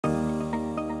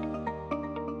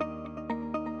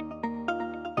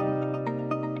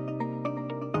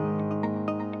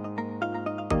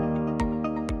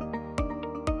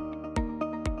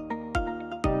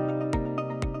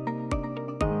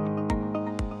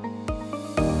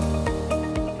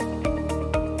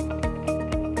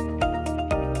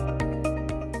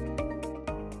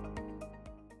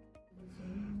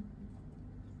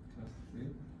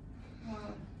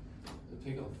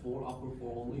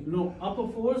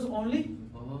molars only,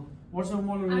 what's your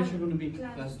molar relation going to be?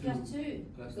 Class 2.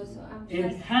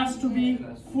 It has to be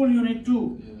full unit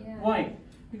 2. Yeah. Why?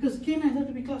 Because canines have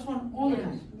to be class 1 all the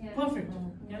time. Yeah. Perfect.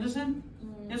 You understand?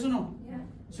 Yes or no? Yeah.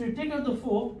 So you take out the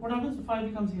 4, what happens? The 5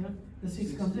 becomes here, the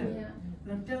 6 comes here.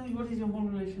 Yeah. Now tell me, what is your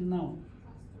molar relation now?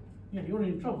 Yeah, you're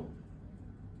in trouble.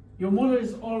 Your molar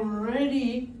is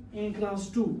already in class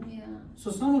 2. Yeah.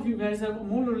 So some of you guys have a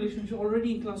molar relationship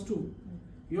already in class 2.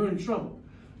 You're in trouble.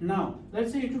 Now,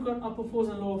 let's say you took out upper 4s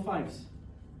and lower 5s.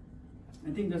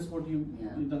 I think that's what you've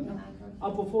done. Yeah.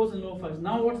 Upper 4s and lower 5s.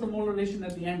 Now what's the molar relation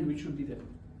at the end which should be there?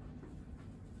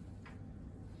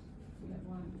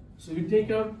 So you take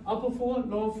out upper 4,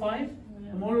 lower 5,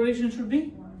 the molar relation should be?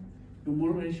 1. Your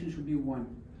molar relation should be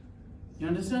 1. You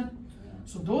understand? Yeah.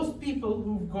 So those people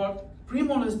who've got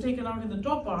premolars taken out in the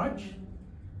top arch,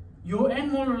 your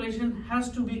end molar relation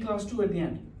has to be class 2 at the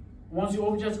end. Once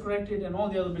your overjudge corrected and all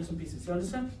the other bits and pieces. You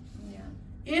understand? Yeah.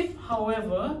 If,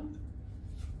 however,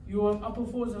 you have upper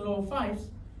 4s and lower 5s,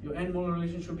 your end molar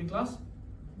relation should be class?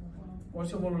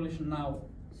 What's your molar relation now?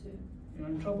 2. You're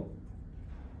in trouble.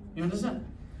 You understand?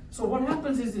 So what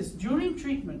happens is this, during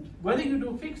treatment, whether you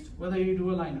do fixed, whether you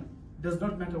do a liner, does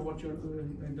not matter what your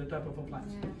the type of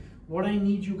appliance. Yeah. What I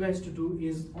need you guys to do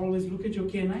is always look at your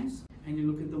canines and you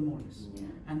look at the molars. Yeah.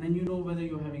 And then you know whether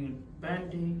you're having a bad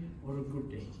day or a good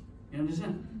day. You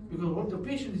understand? Because what the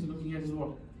patient is looking at is what?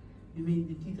 You mean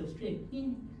the teeth are straight,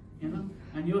 you know?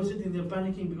 And you're sitting there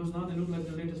panicking because now they look like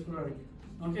the latest Ferrari.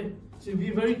 Okay? So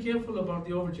be very careful about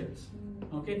the overjets.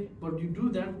 Okay? But you do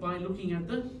that by looking at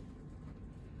the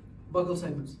buccal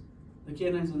segments, the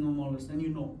canines and the molars, then you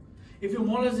know. If your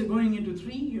molars are going into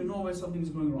 3, you know where something is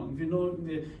going wrong. If you know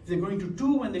if they're going to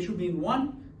 2 when they should be in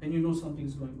 1, then you know something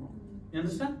is going wrong. You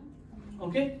understand?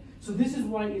 Okay? So this is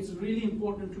why it's really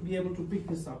important to be able to pick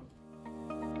this up.